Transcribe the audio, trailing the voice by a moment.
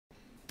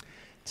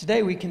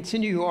Today we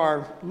continue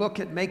our look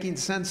at making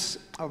sense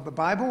of the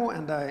Bible,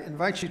 and I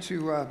invite you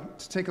to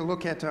take a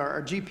look at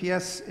our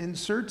GPS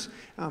insert.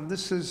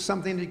 This is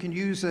something that you can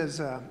use as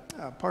a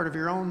part of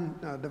your own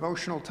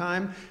devotional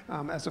time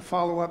as a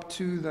follow-up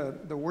to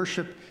the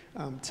worship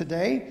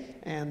today,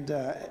 and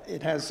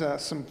it has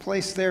some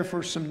place there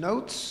for some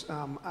notes.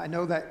 I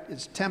know that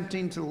it's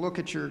tempting to look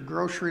at your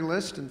grocery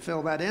list and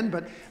fill that in,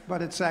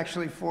 but it's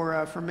actually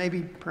for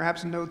maybe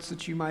perhaps notes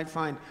that you might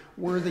find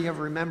worthy of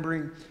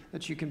remembering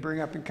that you can bring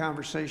up in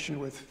conversation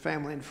with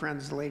family and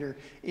friends later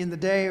in the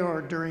day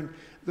or during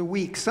the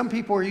week. Some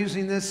people are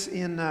using this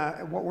in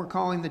what we're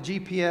calling the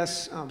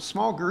GPS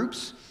small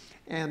groups,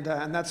 and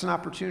that's an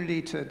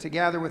opportunity to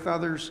gather with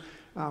others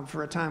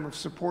for a time of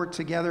support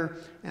together,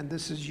 and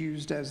this is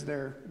used as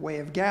their way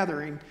of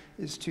gathering,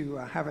 is to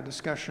have a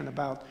discussion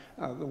about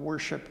the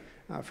worship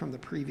from the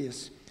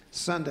previous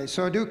Sunday.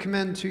 So I do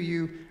commend to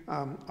you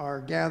our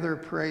Gather,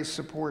 Pray,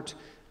 Support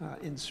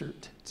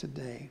insert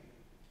today.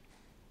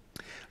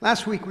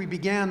 Last week we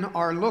began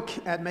our look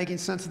at making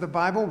sense of the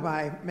Bible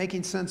by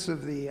making sense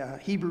of the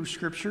Hebrew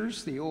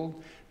Scriptures, the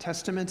Old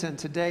Testament, and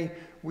today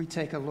we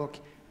take a look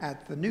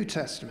at the New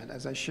Testament,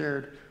 as I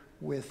shared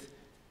with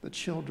the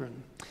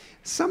children.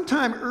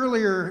 Sometime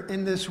earlier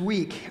in this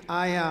week,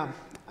 I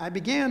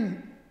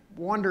began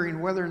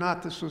wondering whether or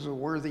not this was a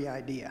worthy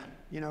idea.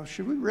 You know,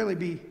 should we really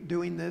be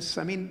doing this?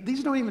 I mean,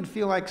 these don't even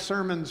feel like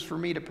sermons for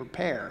me to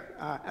prepare.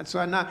 And so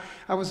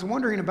I was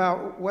wondering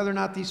about whether or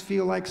not these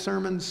feel like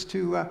sermons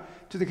to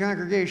the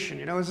congregation.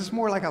 You know, is this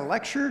more like a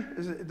lecture?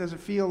 Does it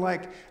feel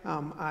like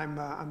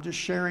I'm just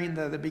sharing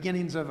the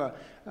beginnings of a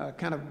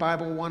kind of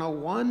Bible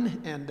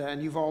 101,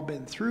 and you've all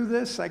been through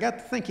this? I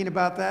got thinking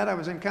about that. I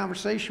was in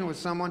conversation with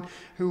someone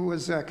who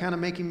was kind of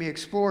making me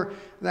explore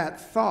that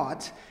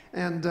thought.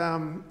 And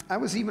I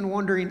was even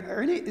wondering,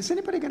 is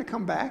anybody going to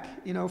come back,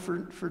 you know,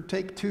 for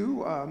take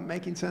two,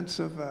 making sense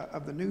of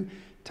the New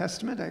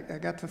Testament? I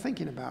got to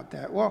thinking about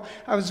that. Well,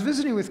 I was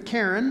visiting with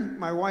Karen,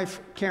 my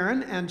wife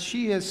Karen, and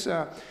she has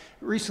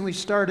recently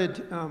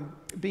started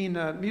being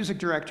a music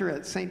director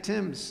at St.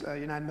 Tim's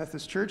United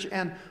Methodist Church.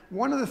 And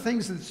one of the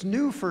things that's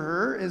new for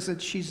her is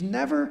that she's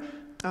never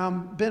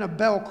been a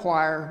bell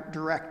choir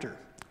director.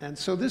 And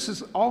so this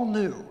is all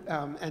new.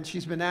 And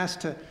she's been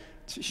asked to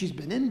she's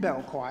been in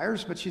bell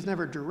choirs, but she's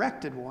never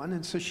directed one,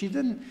 and so she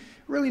didn't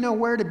really know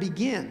where to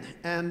begin.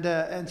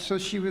 And so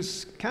she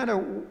was kind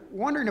of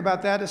wondering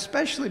about that,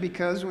 especially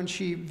because when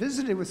she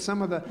visited with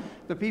some of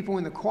the people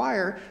in the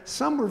choir,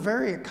 some were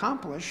very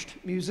accomplished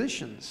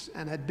musicians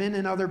and had been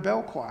in other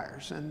bell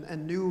choirs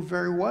and knew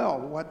very well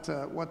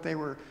what they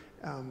were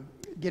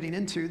getting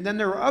into. And then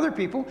there were other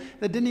people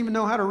that didn't even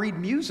know how to read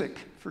music,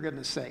 for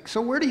goodness sake.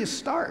 So where do you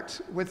start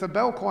with a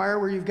bell choir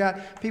where you've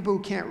got people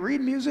who can't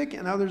read music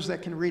and others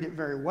that can read it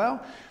very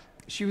well?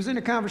 She was in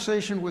a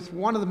conversation with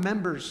one of the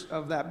members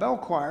of that bell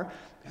choir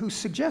who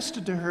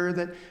suggested to her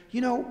that,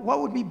 you know,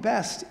 what would be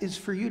best is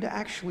for you to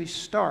actually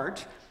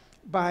start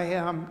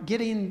by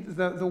getting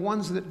the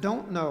ones that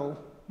don't know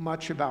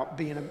much about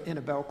being in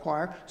a bell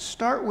choir.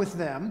 Start with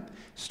them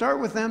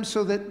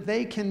so that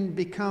they can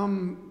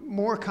become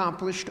more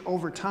accomplished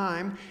over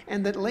time,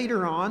 and that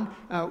later on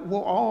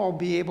we'll all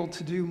be able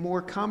to do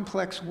more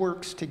complex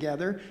works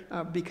together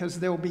because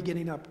they'll be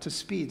getting up to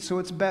speed. So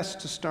it's best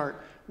to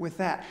start with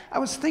that. I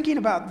was thinking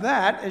about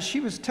that as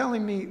she was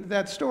telling me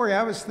that story.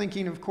 I was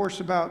thinking, of course,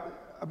 about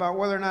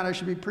whether or not I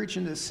should be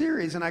preaching this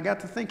series, and I got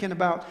to thinking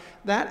about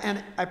that,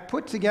 and I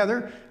put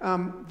together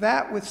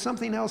that with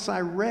something else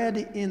I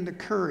read in the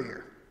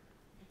Courier.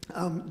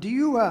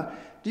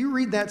 Do you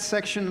read that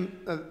section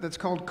that's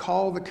called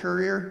Call the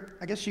Courier?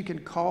 I guess you can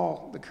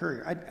call the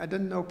Courier. I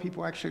didn't know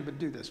people actually would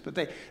do this, but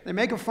they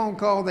make a phone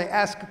call, they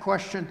ask a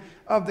question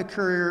of the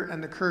Courier,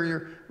 and the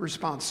Courier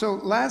responds. So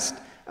last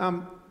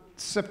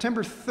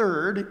September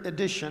 3rd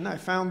edition, I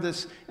found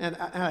this, and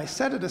I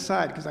set it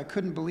aside because I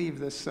couldn't believe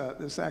this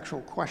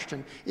actual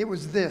question. It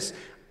was this.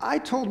 I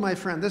told my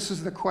friend, this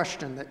is the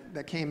question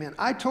that came in.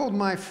 I told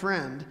my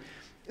friend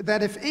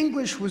that if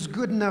English was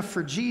good enough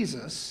for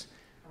Jesus,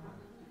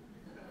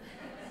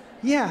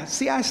 yeah,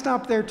 see, I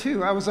stopped there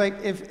too. I was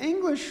like, if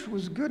English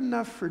was good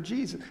enough for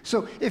Jesus,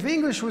 so if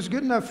English was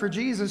good enough for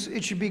Jesus,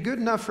 it should be good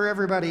enough for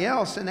everybody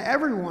else, and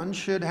everyone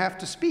should have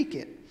to speak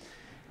it.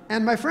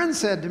 And my friend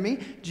said to me,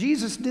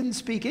 Jesus didn't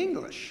speak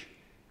English.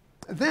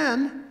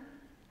 Then,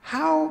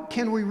 how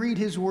can we read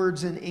his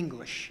words in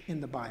English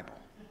in the Bible?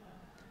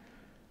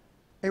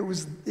 It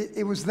was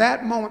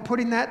that moment,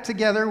 putting that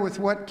together with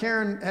what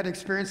Karen had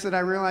experienced, that I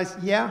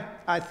realized, yeah,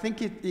 I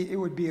think it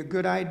would be a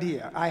good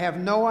idea. I have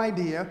no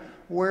idea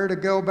where to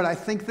go, but I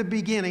think the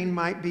beginning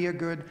might be a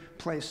good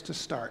place to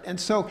start. And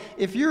so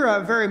if you're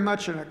very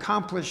much an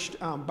accomplished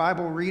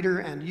Bible reader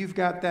and you've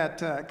got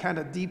that kind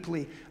of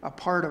deeply a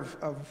part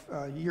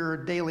of your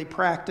daily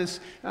practice,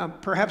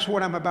 perhaps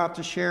what I'm about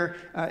to share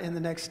in the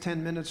next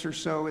 10 minutes or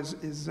so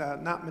is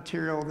not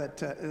material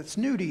that's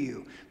new to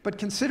you. But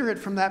consider it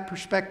from that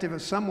perspective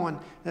of someone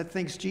that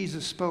thinks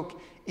Jesus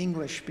spoke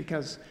English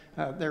because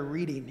they're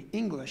reading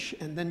English,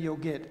 and then you'll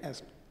get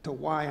as to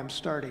why I'm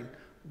starting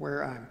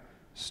where I'm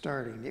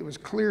starting. It was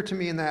clear to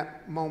me in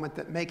that moment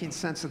that making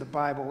sense of the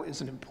Bible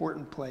is an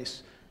important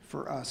place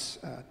for us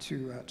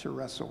to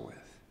wrestle with.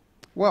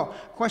 Well,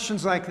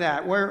 questions like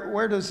that,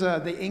 where does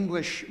the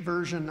English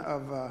version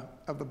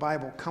of the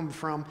Bible come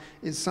from,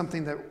 is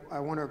something that I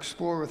want to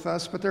explore with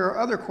us. But there are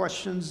other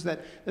questions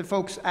that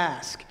folks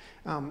ask.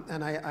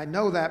 And I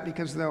know that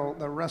because they'll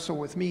wrestle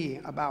with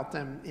me about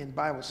them in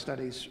Bible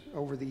studies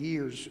over the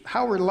years.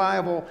 How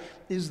reliable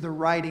is the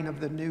writing of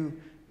the New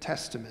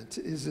Testament?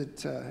 Is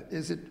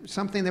it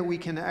something that we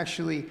can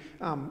actually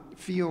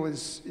feel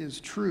is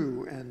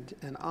true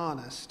and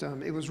honest?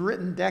 It was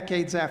written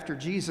decades after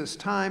Jesus'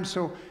 time,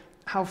 so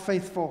how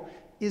faithful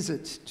is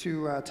it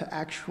to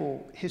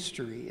actual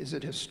history? Is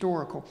it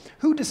historical?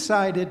 Who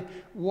decided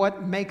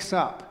what makes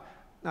up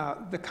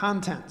the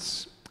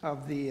contents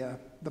of the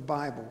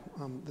Bible,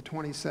 the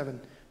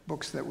 27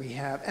 books that we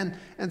have?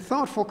 And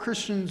thoughtful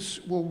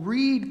Christians will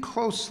read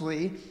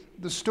closely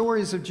the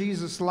stories of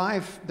Jesus'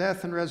 life,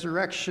 death, and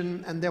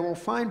resurrection, and they will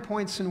find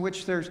points in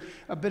which there's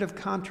a bit of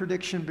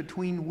contradiction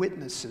between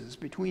witnesses,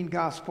 between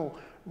gospel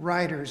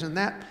writers, and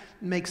that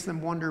makes them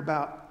wonder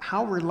about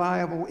how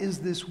reliable is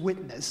this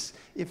witness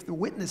if the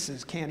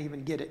witnesses can't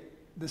even get it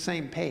the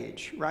same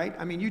page, right?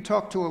 I mean, you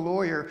talk to a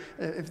lawyer,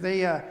 if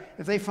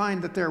they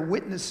find that there are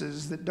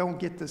witnesses that don't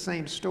get the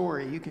same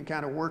story, you can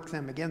kind of work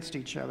them against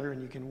each other,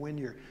 and you can win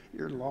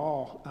your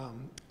law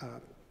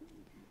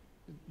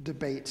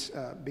debate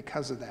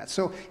because of that.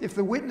 So if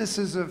the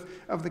witnesses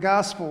of the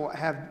gospel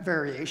have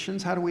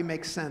variations, how do we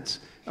make sense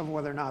of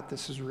whether or not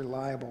this is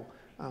reliable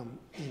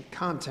in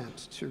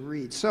content to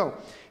read? So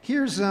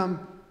here's the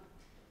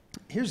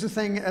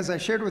thing. As I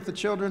shared with the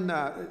children,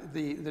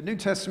 the New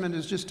Testament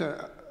is just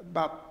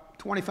about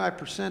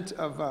 25%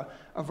 of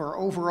our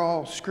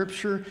overall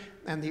scripture,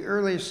 and the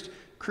earliest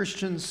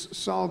Christians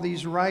saw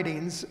these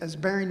writings as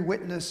bearing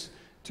witness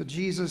to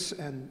Jesus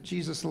and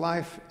Jesus'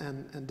 life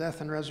and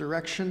death and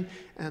resurrection.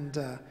 And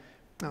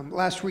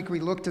last week we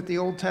looked at the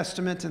Old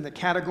Testament and the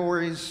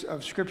categories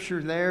of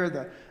scripture there,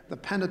 the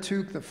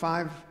Pentateuch, the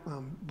 5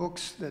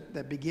 books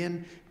that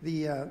begin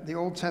the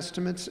Old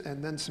Testament,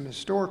 and then some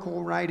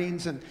historical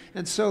writings.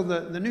 And so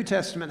the New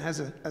Testament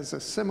has a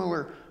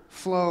similar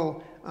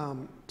flow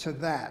to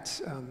that,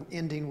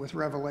 ending with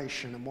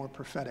Revelation, a more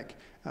prophetic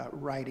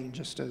writing,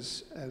 just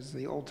as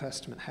the Old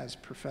Testament has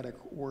prophetic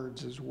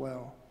words as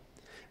well.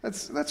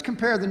 Let's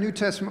compare the New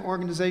Testament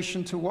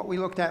organization to what we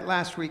looked at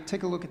last week.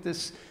 Take a look at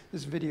this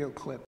video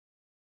clip.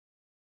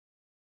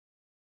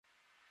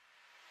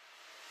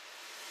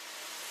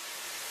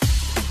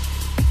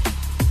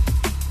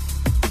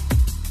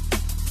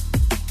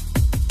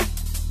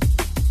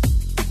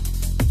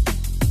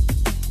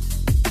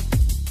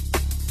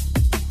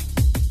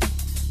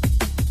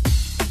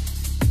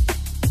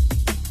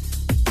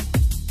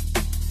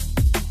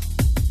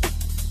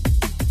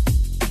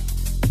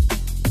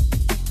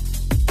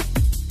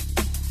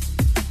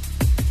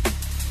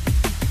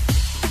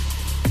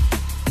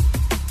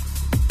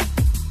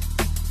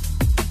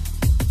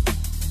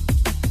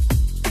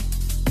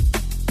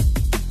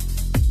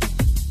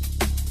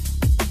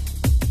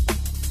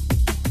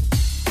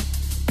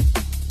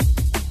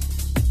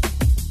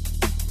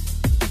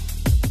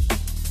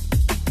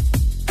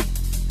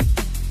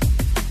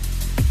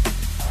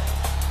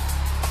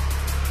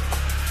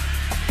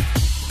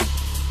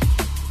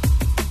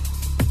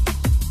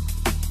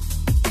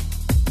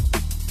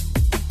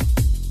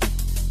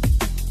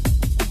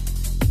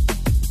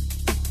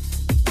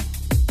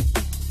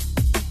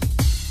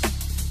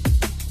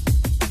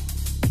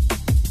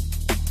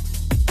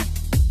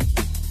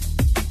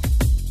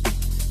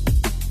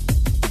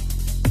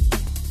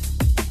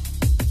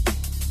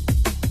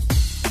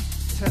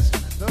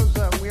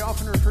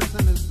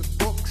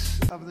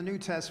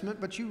 Testament,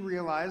 but you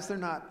realize they're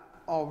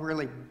not all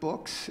really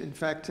books. In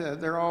fact,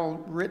 they're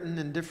all written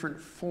in different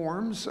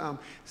forms.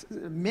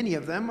 Many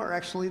of them are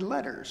actually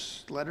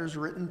letters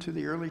written to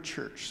the early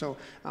church. So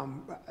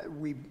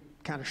we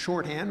kind of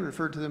shorthand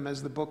refer to them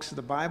as the books of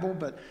the Bible,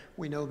 but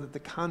we know that the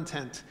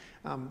content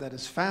that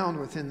is found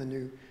within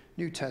the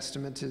New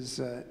Testament is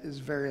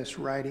various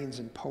writings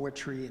and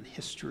poetry and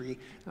history.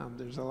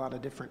 There's a lot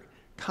of different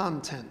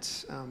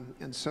content,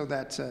 and so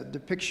that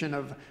depiction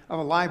of a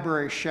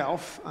library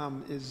shelf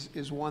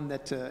is one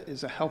that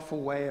is a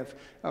helpful way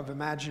of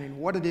imagining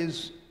what it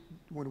is.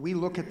 When we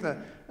look at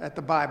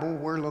the Bible,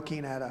 we're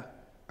looking at a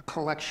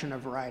collection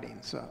of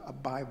writings. A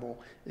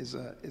Bible is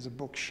a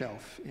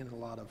bookshelf in a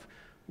lot of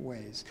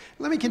ways.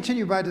 Let me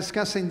continue by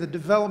discussing the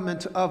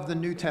development of the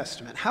New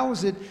Testament. How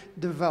is it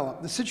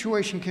developed? The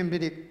situation can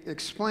be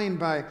explained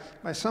by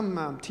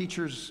some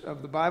teachers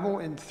of the Bible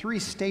in 3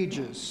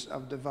 stages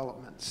of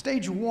development.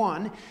 Stage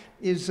 1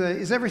 is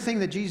everything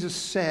that Jesus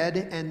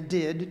said and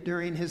did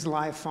during his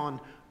life on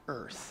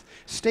earth.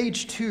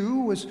 Stage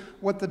 2 was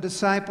what the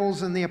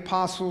disciples and the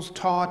apostles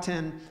taught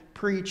and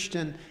preached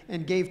and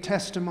gave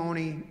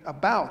testimony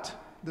about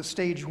the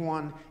stage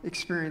 1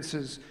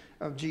 experiences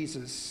of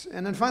Jesus.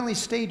 And then finally,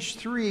 stage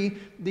 3,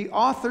 the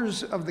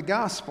authors of the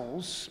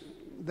Gospels,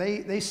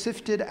 they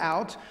sifted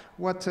out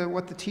what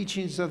the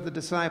teachings of the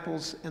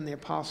disciples and the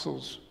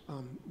apostles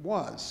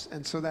was.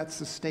 And so that's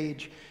the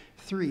stage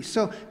 3.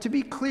 So to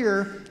be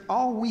clear,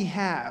 all we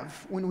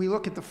have when we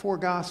look at the 4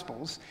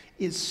 Gospels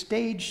is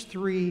stage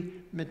 3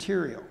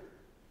 material.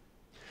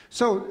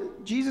 So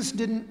Jesus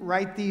didn't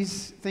write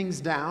these things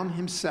down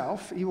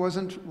himself. He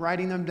wasn't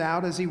writing them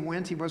down as he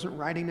went. He wasn't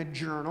writing a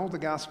journal. The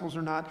Gospels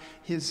are not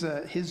his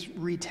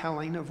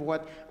retelling of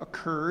what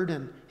occurred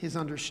and his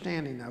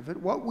understanding of it.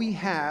 What we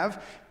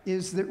have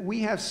is that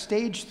we have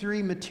stage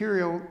 3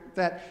 material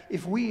that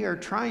if we are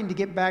trying to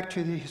get back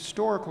to the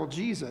historical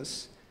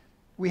Jesus,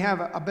 we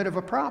have a bit of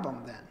a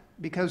problem then,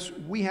 because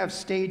we have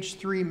stage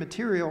 3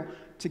 material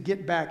to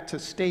get back to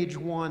stage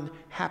 1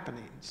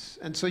 happenings.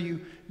 And so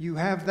you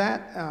have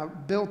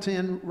that built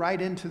in right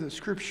into the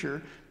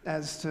scripture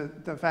as to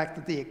the fact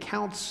that the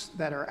accounts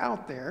that are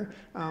out there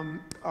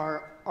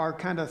are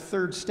kind of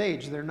third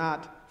stage. They're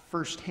not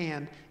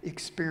firsthand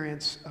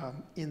experience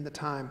in the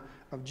time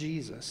of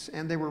Jesus.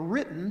 And they were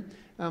written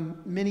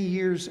many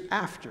years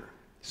after.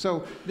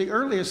 So the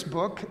earliest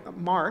book,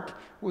 Mark,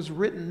 was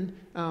written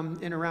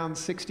in around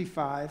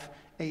 65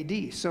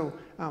 AD. So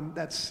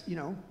that's,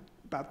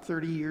 about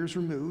 30 years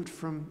removed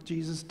from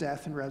Jesus'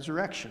 death and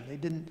resurrection. They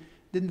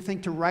didn't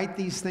think to write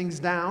these things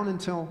down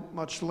until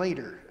much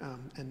later,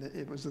 and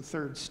it was the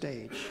third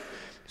stage.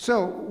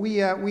 So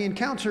we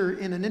encounter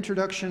in an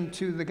introduction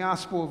to the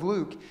Gospel of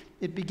Luke,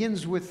 it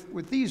begins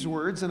with these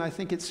words, and I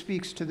think it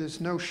speaks to this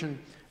notion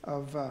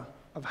of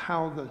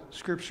how the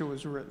Scripture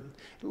was written.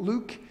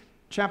 Luke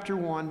chapter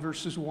 1,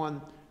 verses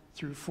 1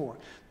 through 4.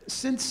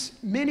 Since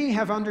many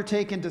have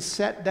undertaken to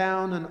set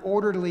down an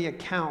orderly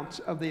account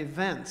of the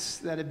events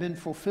that have been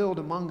fulfilled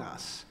among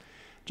us,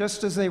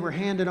 just as they were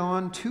handed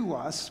on to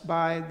us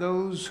by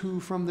those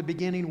who from the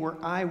beginning were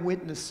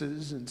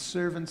eyewitnesses and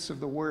servants of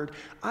the word,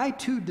 I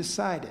too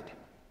decided,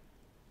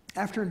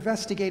 after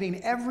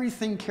investigating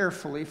everything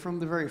carefully from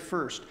the very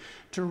first,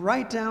 to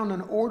write down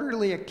an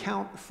orderly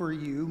account for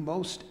you,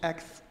 most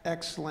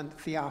excellent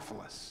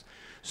Theophilus,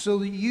 so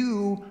that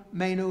you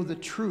may know the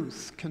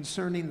truth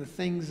concerning the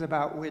things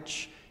about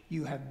which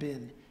you have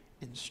been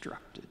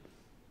instructed.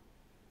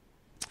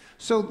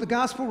 So the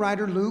gospel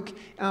writer Luke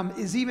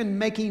is even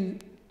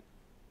making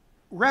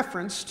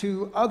reference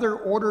to other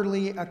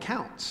orderly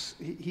accounts.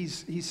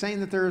 He's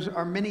saying that there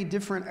are many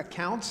different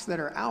accounts that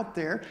are out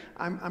there.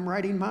 I'm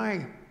writing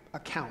my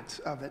account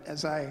of it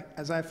as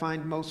I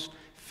find most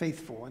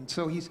faithful. And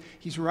so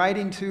he's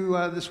writing to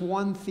this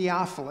one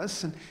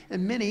Theophilus,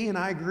 and many, and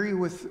I agree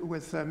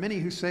with many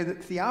who say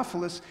that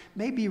Theophilus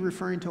may be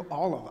referring to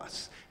all of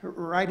us,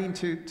 writing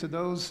to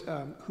those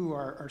who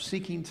are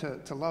seeking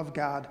to love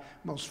God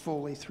most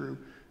fully through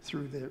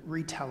the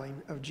retelling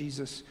of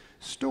Jesus'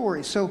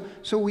 story. So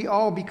we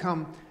all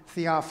become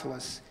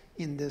Theophilus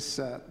in this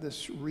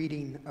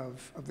reading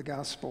of the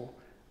Gospel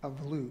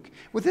of Luke.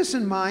 With this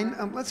in mind,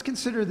 let's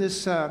consider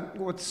this,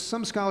 what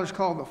some scholars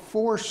call the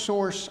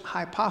 4-source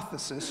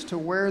hypothesis, to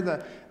where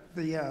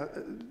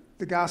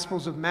the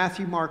Gospels of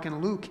Matthew, Mark,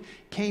 and Luke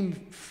came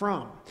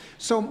from.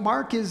 So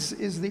Mark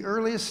is the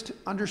earliest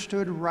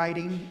understood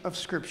writing of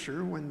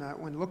Scripture.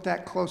 When looked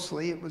at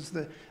closely, it was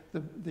the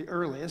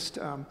earliest.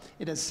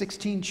 It has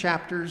 16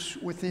 chapters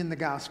within the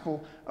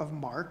Gospel of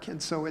Mark,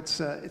 and so it's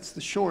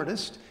the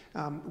shortest,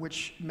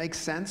 which makes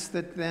sense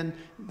that then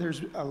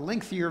there's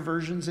lengthier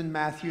versions in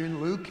Matthew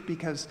and Luke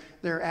because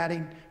they're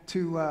adding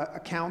to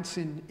accounts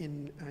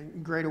in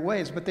greater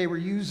ways. But they were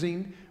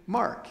using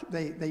Mark.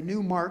 They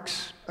knew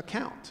Mark's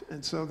account,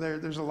 and so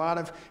there's a lot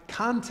of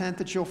content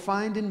that you'll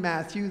find in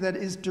Matthew that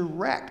is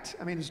direct.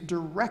 I mean, it's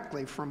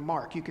directly from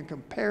Mark. You can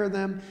compare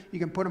them. You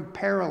can put them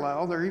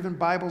parallel. There are even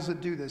Bibles that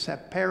do this,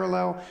 have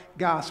parallel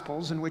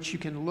Gospels in which you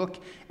can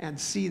look and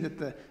see that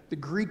the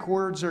Greek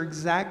words are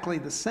exactly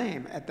the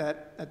same at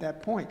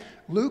that point.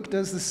 Luke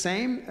does the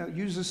same,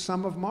 uses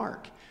some of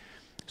Mark.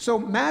 So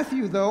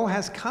Matthew, though,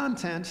 has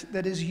content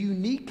that is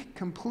unique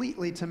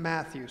completely to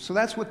Matthew. So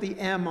that's what the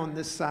M on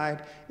this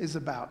side is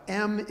about.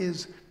 M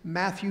is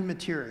Matthew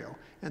material.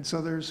 And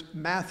so there's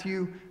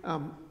Matthew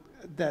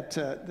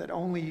that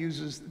only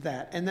uses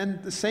that. And then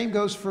the same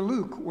goes for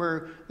Luke,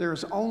 where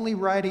there's only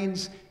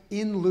writings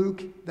in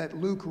Luke that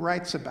Luke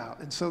writes about.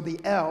 And so the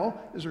L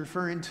is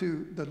referring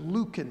to the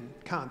Lucan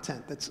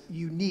content that's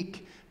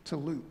unique to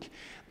Luke.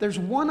 There's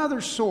one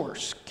other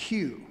source,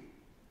 Q.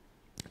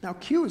 Now,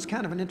 Q is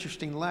kind of an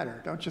interesting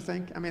letter, don't you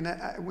think? I mean,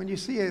 when you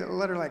see a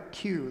letter like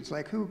Q, it's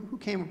like, who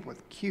came up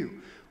with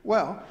Q?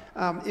 Well,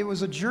 it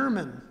was a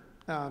German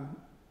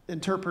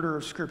interpreter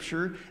of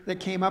Scripture that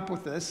came up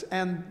with this,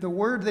 and the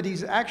word that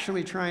he's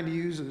actually trying to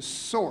use is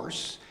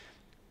source.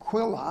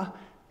 Quilla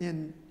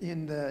in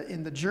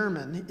the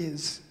German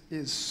is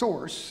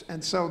source,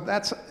 and so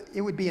it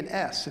would be an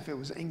S if it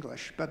was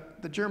English,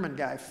 but the German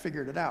guy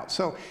figured it out.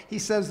 So he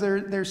says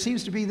there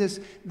seems to be this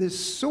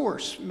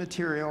source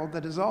material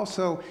that is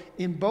also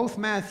in both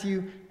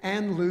Matthew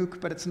and Luke,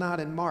 but it's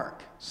not in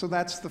Mark. So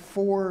that's the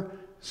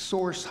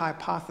 4-source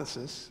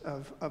hypothesis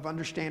of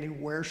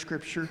understanding where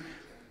Scripture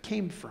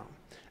came from.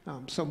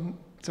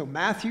 So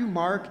Matthew,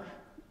 Mark,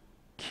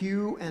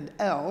 Q, and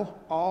L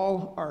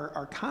all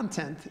are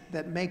content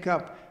that make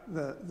up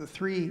the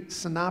three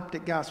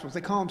synoptic gospels.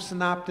 They call them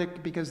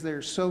synoptic because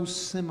they're so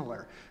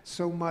similar,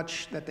 so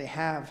much that they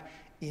have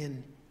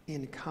in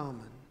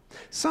common.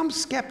 Some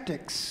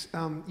skeptics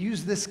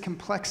use this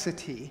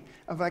complexity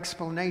of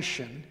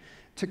explanation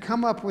to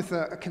come up with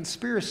a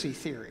conspiracy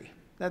theory.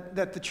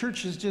 That the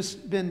church has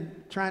just been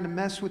trying to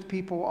mess with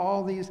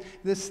people.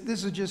 This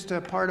is just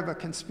a part of a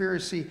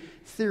conspiracy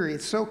theory.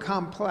 It's so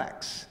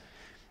complex.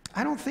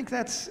 I don't think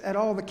that's at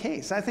all the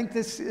case. I think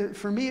this,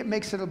 for me, it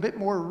makes it a bit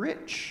more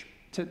rich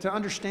to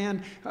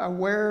understand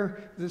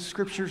where the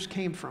scriptures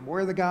came from,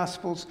 where the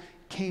gospels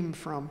came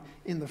from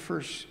in the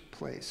first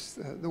place.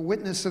 The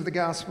witness of the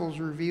gospels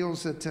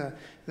reveals that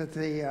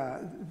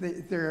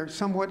they're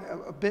somewhat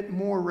a bit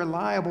more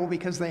reliable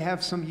because they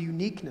have some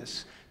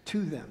uniqueness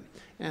to them.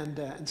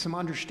 And some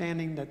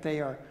understanding that they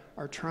are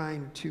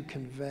trying to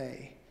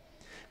convey.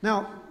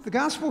 Now, the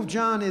Gospel of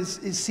John is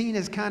seen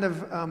as kind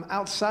of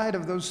outside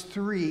of those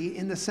three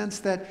in the sense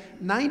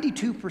that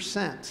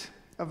 92%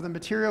 of the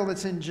material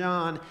that's in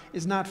John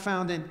is not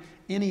found in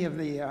any of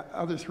the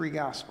other three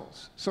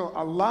Gospels. So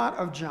a lot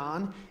of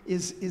John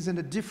is in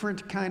a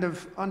different kind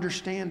of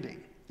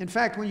understanding. In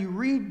fact, when you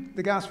read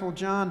the Gospel of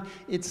John,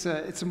 it's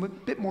a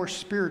bit more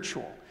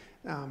spiritual.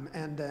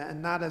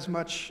 And not as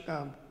much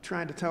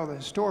trying to tell the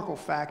historical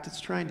fact. It's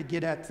trying to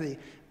get at the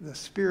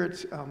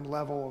spirit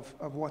level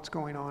of what's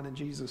going on in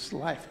Jesus'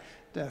 life,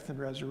 death, and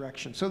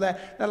resurrection. So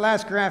that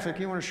last graphic,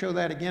 you want to show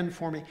that again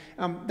for me?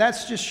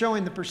 That's just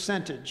showing the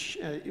percentage.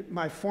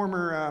 My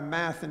former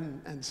math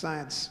and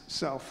science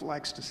self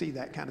likes to see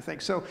that kind of thing.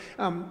 So,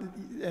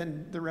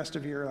 and the rest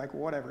of you are like,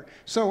 whatever.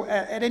 So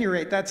at any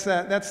rate, that's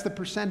the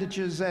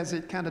percentages as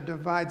it kind of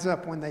divides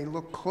up when they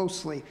look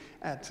closely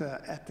at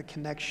the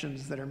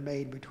connections that are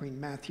made between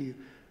Matthew,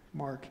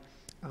 Mark,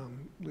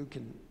 Luke,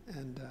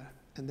 and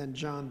then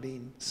John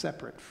being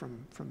separate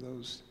from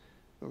those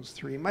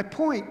three. My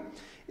point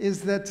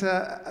is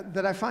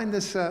that I find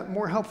this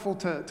more helpful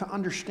to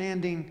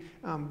understanding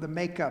the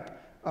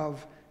makeup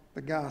of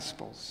the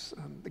Gospels.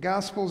 The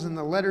Gospels and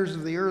the letters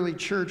of the early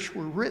church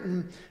were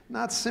written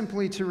not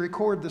simply to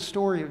record the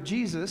story of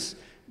Jesus,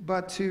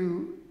 but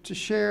to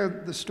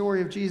share the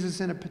story of Jesus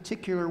in a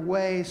particular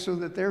way so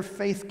that their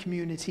faith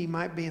community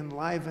might be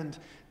enlivened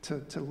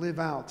to live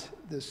out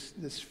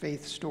this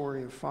faith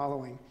story of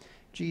following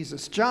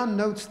Jesus. John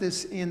notes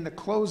this in the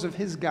close of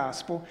his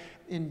gospel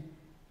in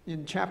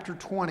chapter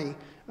 20,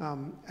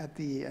 at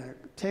the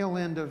tail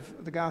end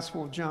of the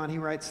Gospel of John. He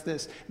writes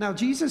this: "Now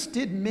Jesus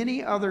did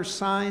many other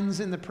signs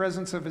in the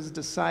presence of his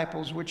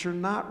disciples, which are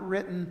not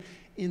written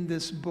in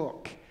this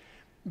book.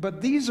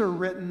 But these are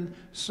written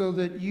so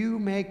that you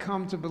may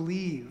come to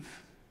believe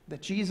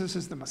that Jesus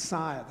is the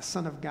Messiah, the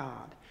Son of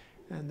God,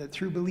 and that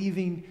through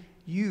believing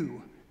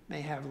you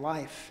may have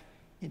life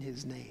in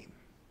his name."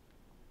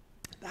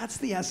 That's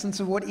the essence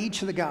of what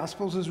each of the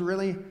Gospels is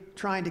really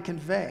trying to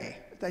convey,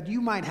 that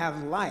you might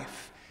have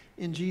life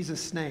in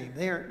Jesus' name.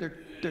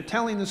 They're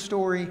telling the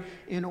story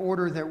in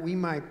order that we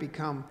might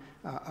become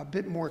a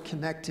bit more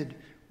connected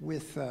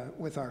with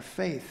our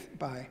faith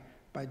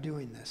by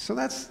doing this. So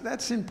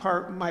that's in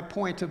part my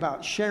point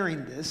about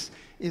sharing this,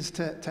 is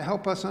to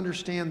help us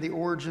understand the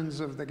origins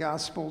of the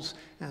Gospels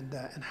and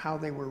how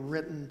they were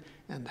written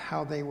and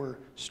how they were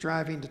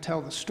striving to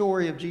tell the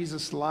story of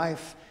Jesus'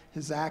 life,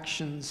 his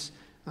actions.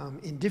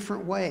 In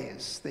different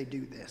ways they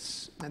do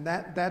this. And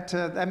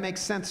that makes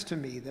sense to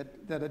me,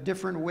 that a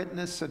different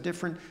witness, a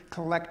different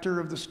collector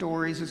of the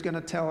stories is going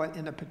to tell it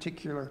in a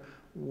particular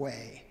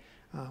way.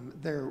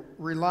 They're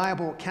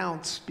reliable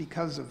accounts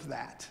because of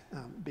that,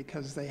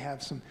 because they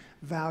have some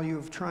value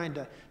of trying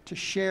to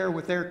share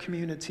with their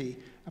community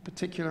a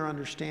particular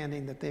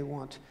understanding that they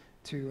want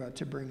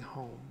to bring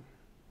home.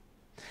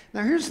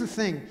 Now here's the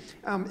thing.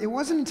 It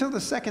wasn't until the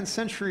 2nd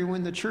century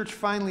when the church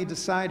finally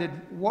decided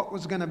what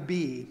was going to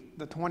be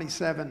the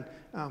 27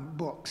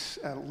 books,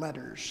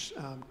 letters,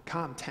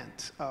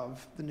 content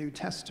of the New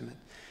Testament.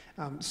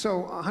 So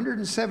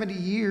 170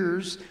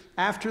 years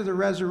after the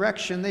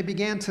resurrection, they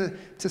began to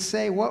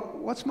say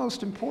what's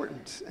most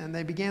important, and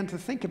they began to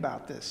think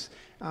about this.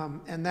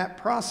 And that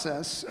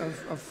process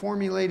of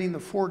formulating the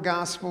 4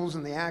 Gospels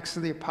and the Acts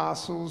of the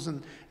Apostles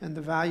and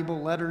the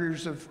valuable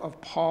letters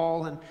of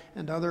Paul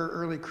and other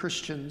early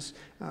Christians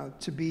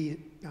to be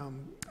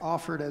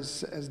offered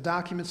as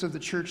documents of the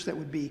church that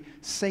would be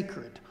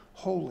sacred,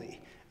 holy,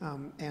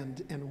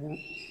 and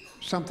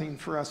something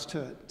for us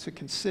to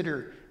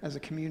consider as a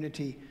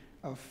community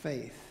of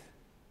faith.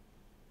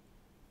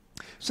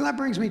 So that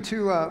brings me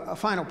to a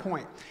final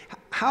point.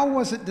 How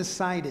was it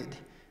decided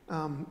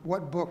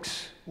what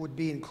books would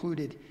be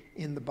included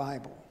in the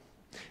Bible?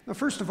 Now,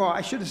 first of all, I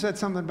should have said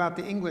something about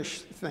the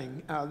English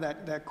thing,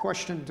 that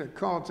question to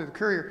call to the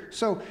courier.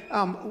 So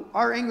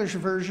our English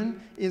version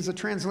is a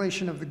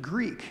translation of the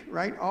Greek,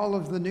 right? All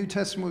of the New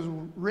Testament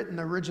was written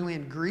originally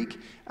in Greek,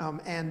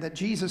 and that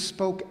Jesus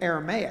spoke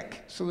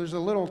Aramaic. So there's a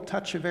little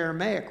touch of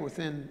Aramaic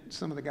within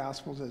some of the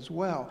Gospels as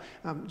well.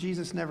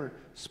 Jesus never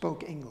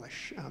spoke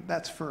English.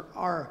 That's for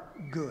our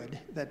good,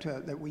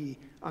 that we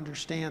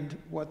understand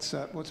what's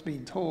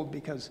being told,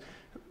 because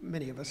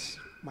many of us,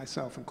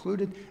 myself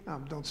included,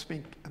 don't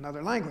speak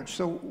another language,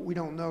 so we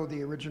don't know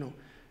the original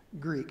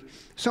Greek.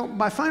 So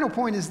my final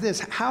point is this: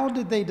 how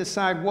did they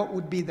decide what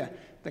would be the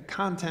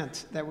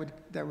content that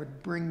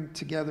would bring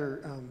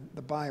together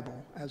the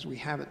Bible as we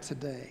have it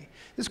today?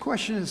 This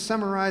question is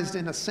summarized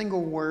in a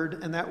single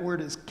word, and that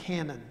word is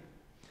canon.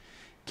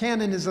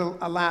 Canon is a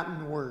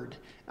Latin word,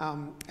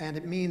 and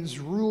it means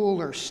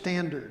rule or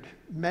standard,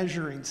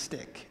 measuring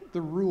stick.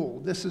 The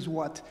rule. This is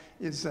what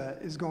is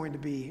going to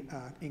be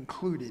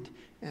included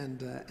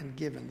and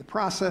given. The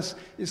process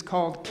is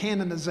called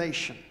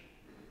canonization.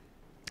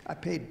 I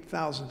paid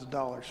thousands of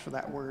dollars for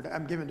that word.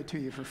 I'm giving it to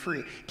you for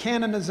free.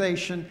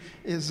 Canonization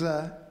is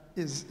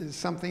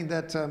something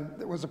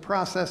that was a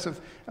process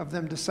of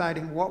them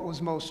deciding what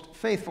was most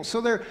faithful.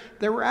 So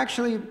there were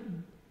actually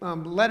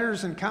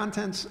letters and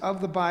contents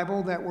of the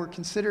Bible that were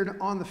considered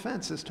on the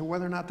fence as to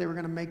whether or not they were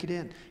going to make it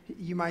in.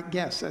 You might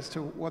guess as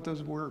to what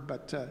those were,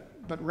 but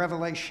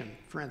Revelation,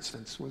 for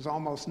instance, was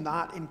almost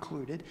not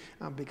included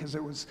because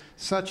it was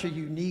such a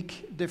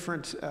unique,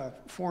 different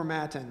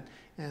format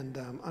and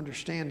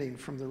understanding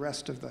from the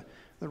rest of the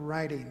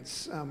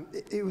writings.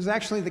 It was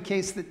actually the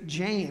case that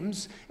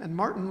James, and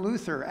Martin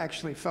Luther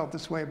actually felt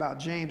this way about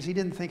James. He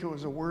didn't think it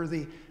was a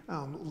worthy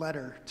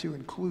letter to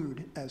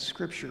include as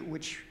scripture,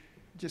 which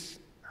just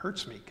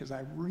hurts me because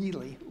I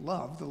really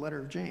love the letter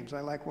of James.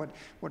 I like what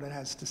it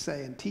has to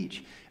say and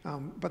teach.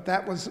 But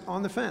that was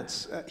on the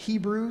fence.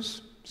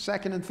 Hebrews,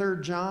 2nd and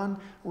 3rd John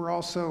were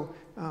also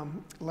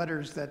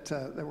letters that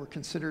were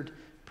considered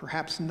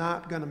perhaps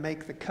not going to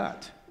make the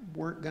cut,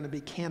 weren't going to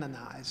be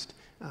canonized,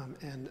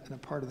 and a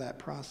part of that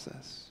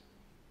process.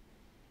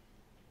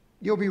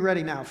 You'll be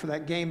ready now for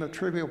that game of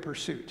Trivial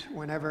Pursuit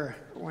whenever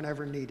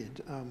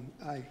needed.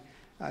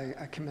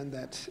 I commend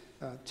that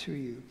to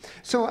you.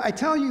 So I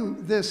tell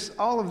you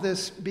all of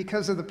this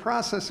because of the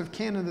process of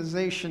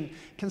canonization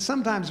can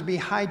sometimes be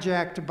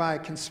hijacked by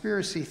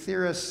conspiracy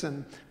theorists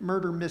and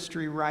murder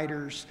mystery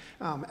writers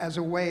as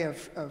a way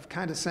of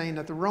kind of saying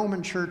that the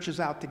Roman Church is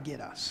out to get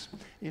us.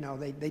 You know,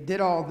 they did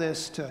all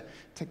this to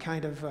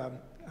kind of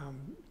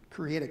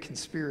create a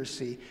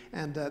conspiracy,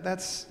 and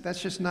that's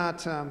just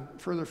not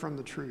further from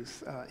the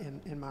truth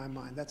in my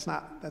mind.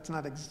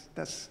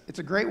 It's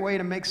a great way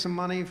to make some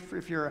money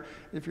if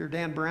you're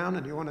Dan Brown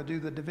and you want to do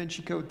the Da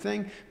Vinci Code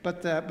thing,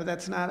 but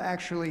that's not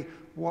actually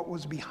what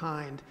was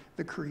behind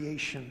the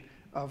creation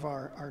of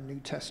our New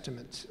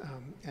Testament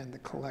and the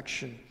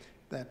collection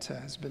that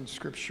has been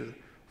Scripture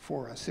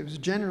for us. It was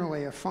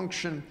generally a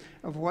function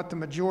of what the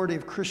majority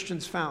of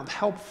Christians found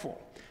helpful,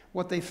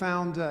 what they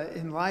found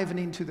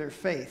enlivening to their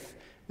faith,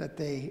 that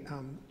they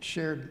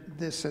shared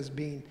this as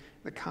being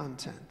the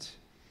content.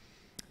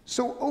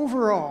 So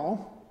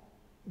overall,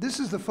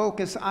 this is the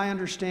focus I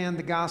understand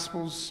the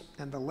Gospels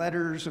and the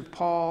letters of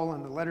Paul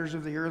and the letters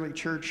of the early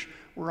church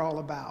were all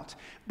about.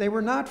 They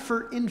were not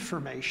for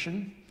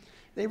information,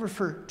 they were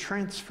for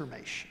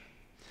transformation.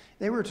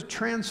 They were to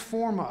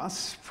transform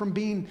us from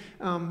being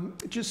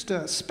just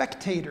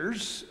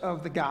spectators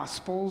of the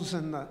Gospels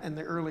and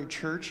the early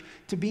church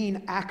to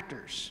being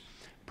actors,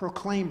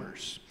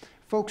 proclaimers,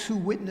 folks who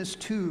witness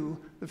to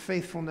the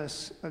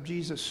faithfulness of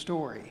Jesus'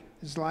 story,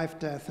 his life,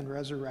 death, and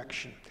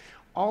resurrection.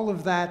 All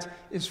of that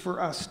is for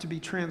us to be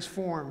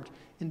transformed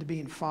into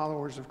being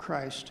followers of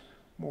Christ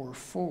more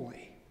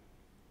fully.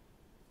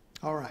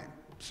 All right,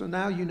 so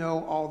now you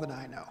know all that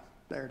I know.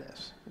 There it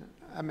is.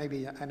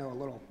 Maybe I know a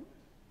little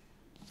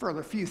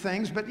further few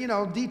things, but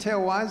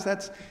detail-wise,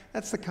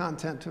 that's the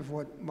content of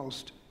what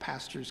most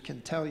pastors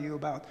can tell you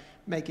about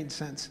making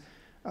sense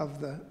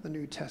of the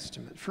New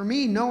Testament. For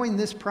me, knowing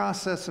this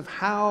process of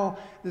how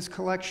this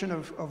collection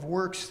of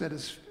works that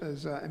is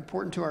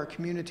important to our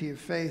community of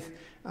faith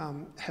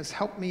has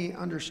helped me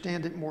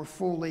understand it more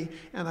fully,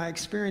 and I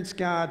experience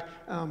God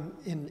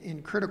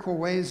in critical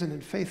ways and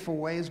in faithful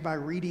ways by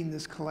reading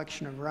this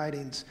collection of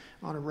writings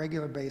on a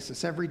regular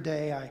basis. Every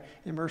day I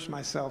immerse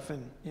myself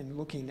in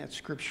looking at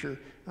Scripture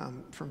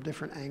from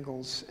different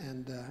angles,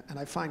 and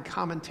I find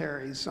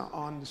commentaries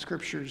on the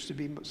Scriptures to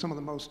be some of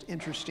the most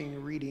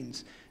interesting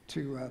readings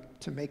to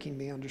making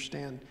me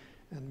understand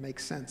and make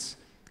sense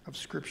of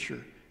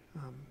Scripture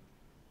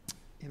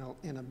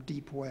in a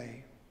deep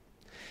way.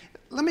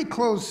 Let me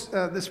close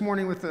this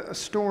morning with a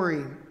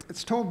story.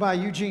 It's told by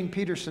Eugene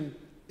Peterson.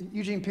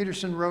 Eugene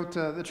Peterson wrote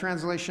the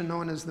translation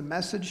known as The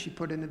Message. He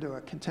put it into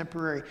a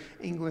contemporary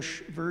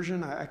English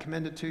version. I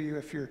commend it to you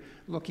if you're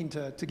looking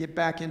to get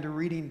back into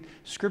reading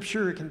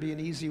Scripture. It can be an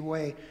easy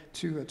way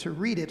to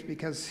read it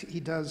because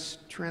he does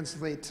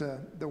translate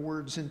the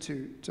words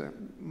into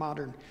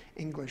modern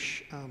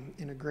English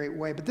in a great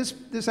way. But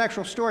this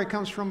actual story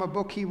comes from a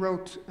book he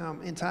wrote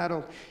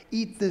entitled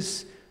Eat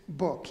This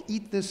Book.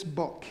 Eat This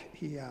Book,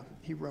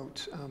 he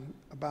wrote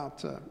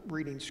about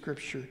reading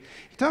Scripture.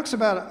 He talks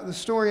about the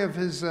story of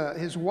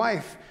his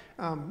wife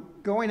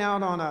going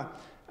out on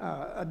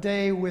a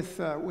day with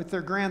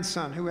their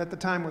grandson, who at the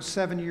time was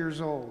 7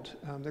 years old.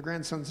 The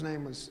grandson's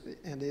name was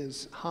and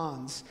is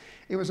Hans.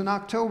 It was an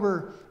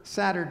October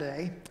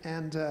Saturday,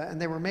 and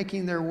they were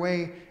making their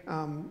way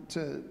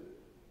to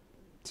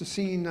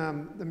seeing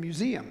the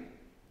museum.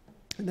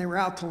 and they were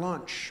out to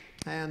lunch.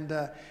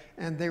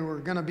 And they were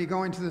going to be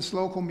going to this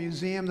local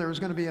museum. There was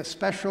going to be a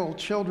special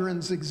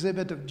children's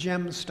exhibit of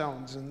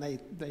gemstones, and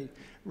they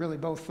really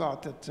both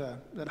thought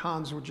that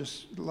Hans would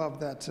just love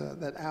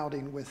that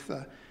outing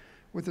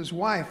with his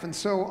wife. And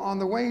so on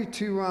the way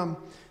to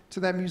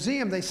that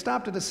museum, they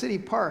stopped at a city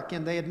park,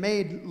 and they had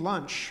made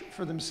lunch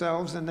for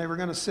themselves, and they were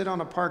going to sit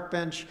on a park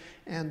bench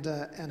and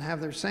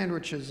have their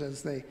sandwiches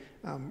as they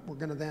were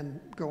going to then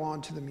go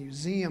on to the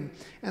museum.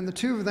 And the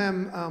two of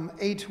them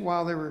ate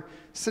while they were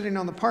sitting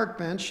on the park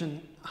bench,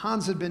 and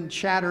Hans had been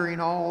chattering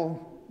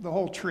the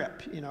whole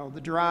trip,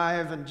 the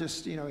drive, and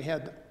just,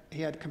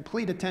 he had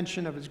complete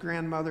attention of his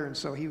grandmother, and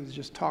so he was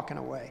just talking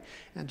away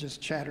and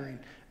just chattering.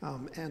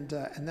 And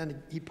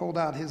then he pulled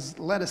out his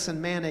lettuce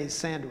and mayonnaise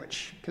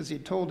sandwich because he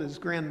told his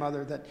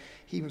grandmother that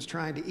he was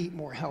trying to eat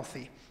more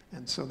healthy,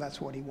 and so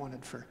that's what he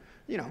wanted for,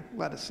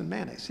 lettuce and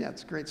mayonnaise. Yeah,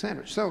 it's a great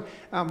sandwich. So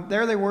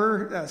there they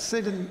were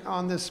sitting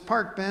on this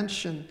park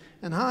bench, and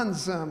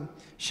Hans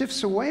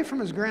shifts away from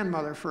his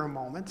grandmother for a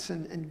moment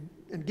and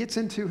gets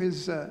into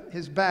his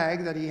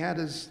bag that he had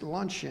his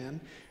lunch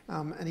in,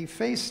 and he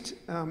faced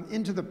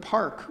into the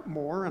park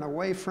more and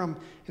away from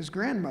his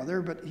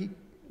grandmother, but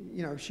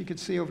she could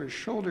see over his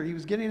shoulder. He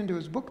was getting into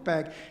his book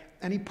bag,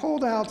 and he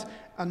pulled out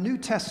a New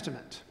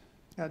Testament,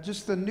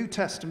 just the New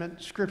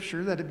Testament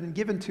scripture that had been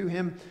given to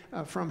him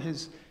from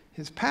his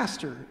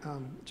pastor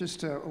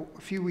just a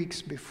few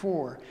weeks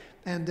before.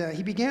 And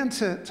he began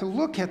to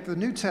look at the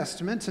New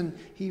Testament, and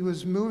he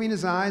was moving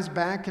his eyes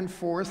back and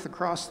forth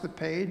across the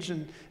page,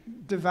 and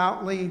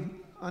devoutly,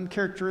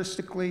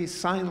 uncharacteristically,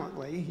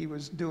 silently, he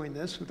was doing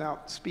this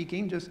without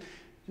speaking, just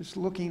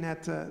looking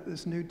at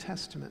this New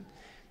Testament.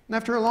 And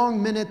after a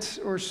long minute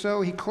or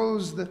so, he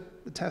closed the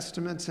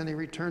Testaments, and he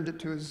returned it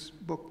to his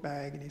book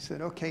bag, and he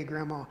said, "Okay,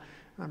 Grandma,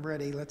 I'm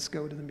ready. Let's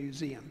go to the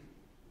museum."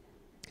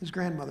 His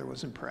grandmother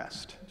was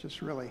impressed,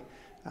 just really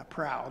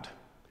proud.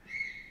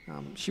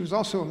 She was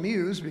also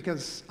amused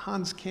because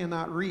Hans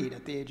cannot read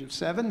at the age of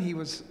 7. He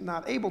was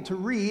not able to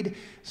read.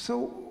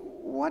 So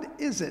what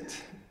is it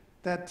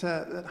that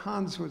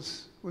Hans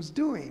was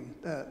doing?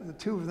 The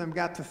two of them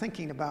got to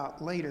thinking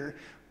about later.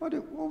 What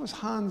was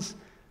Hans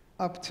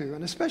up to?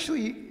 And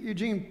especially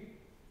Eugene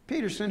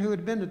Peterson, who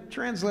had been a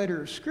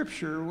translator of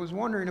Scripture, was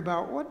wondering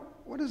about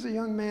what is a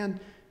young man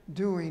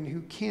doing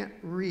who can't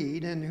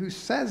read and who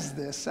says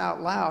this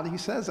out loud. He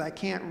says, "I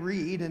can't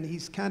read," and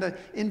he's kind of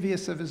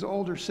envious of his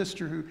older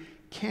sister who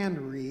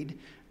can read.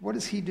 What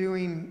is he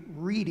doing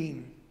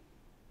reading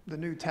the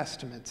New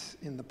Testament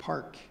in the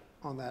park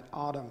on that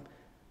autumn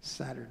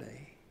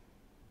Saturday?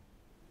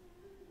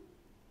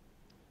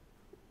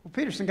 Well,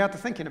 Peterson got to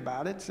thinking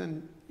about it,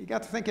 and he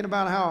got to thinking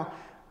about how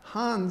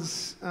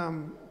Hans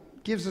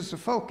gives us a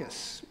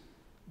focus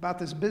about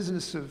this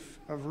business of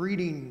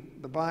reading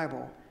the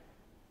Bible.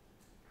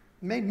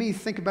 Made me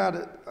think about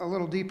it a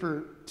little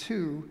deeper,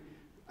 too.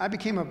 I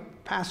became a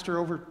pastor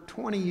over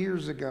 20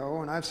 years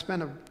ago, and I've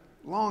spent a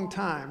long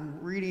time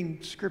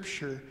reading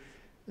Scripture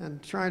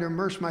and trying to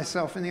immerse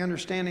myself in the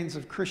understandings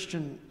of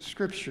Christian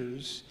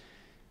Scriptures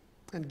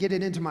and get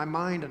it into my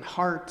mind and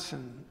heart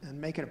and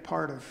make it a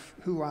part of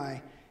who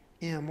I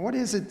am. What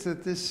is it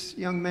that this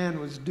young man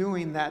was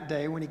doing that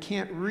day when he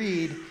can't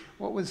read?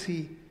 What was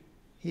he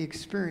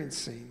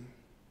experiencing?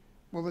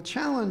 Well, the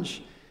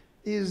challenge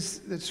is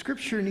that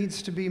Scripture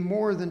needs to be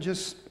more than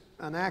just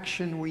an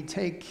action we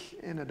take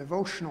in a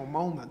devotional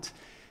moment.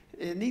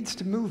 It needs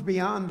to move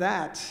beyond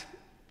that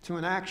to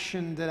an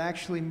action that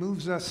actually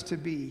moves us to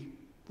be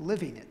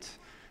living it,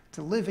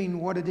 to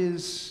living what it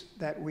is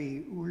that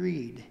we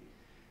read.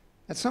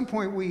 At some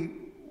point,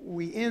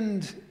 we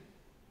end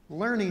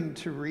learning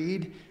to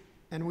read,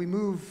 and we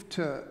move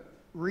to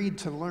read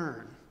to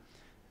learn.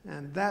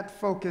 And that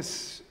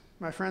focus,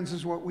 my friends,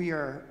 is what we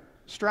are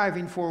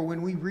striving for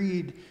when we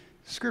read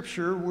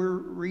Scripture. We're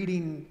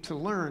reading to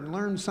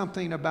learn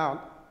something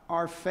about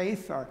our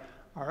faith, our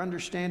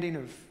understanding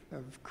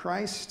of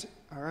Christ,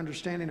 our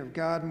understanding of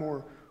God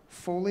more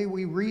fully.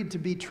 We read to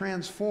be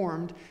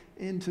transformed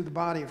into the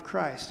body of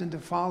Christ, into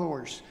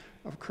followers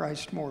of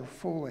Christ more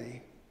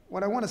fully.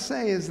 What I want to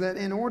say is that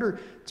in order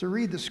to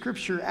read the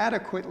Scripture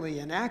adequately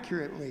and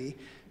accurately,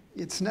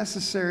 it's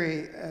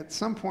necessary at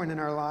some point in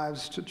our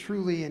lives to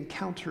truly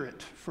encounter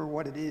it for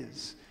what it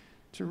is,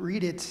 to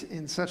read it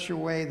in such a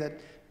way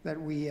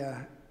that we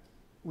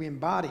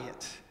embody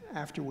it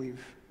after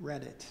we've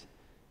read it.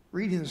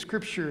 Reading the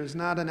Scripture is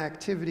not an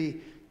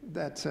activity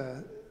that's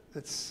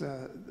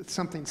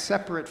something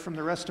separate from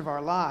the rest of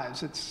our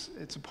lives.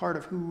 It's a part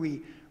of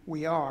who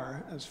we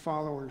are as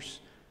followers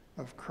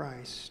of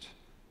Christ.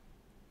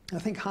 I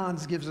think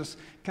Hans gives us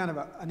kind of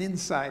an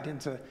insight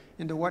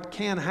into what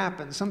can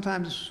happen.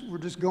 Sometimes we're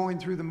just going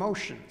through the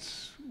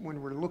motions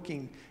when we're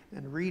looking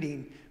and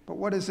reading, but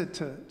what is it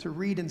to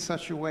read in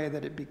such a way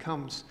that it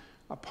becomes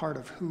a part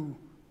of who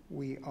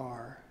we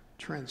are,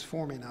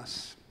 transforming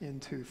us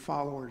into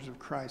followers of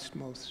Christ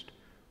most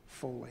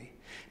fully.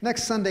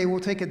 Next Sunday, we'll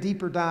take a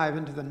deeper dive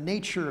into the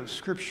nature of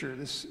Scripture,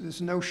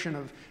 this notion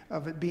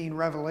of it being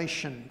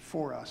revelation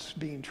for us,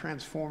 being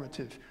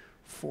transformative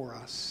for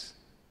us.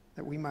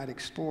 that we might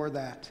explore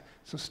that.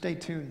 So stay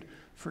tuned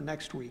for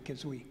next week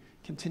as we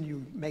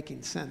continue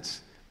making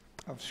sense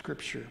of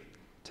Scripture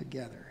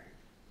together.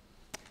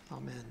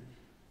 Amen.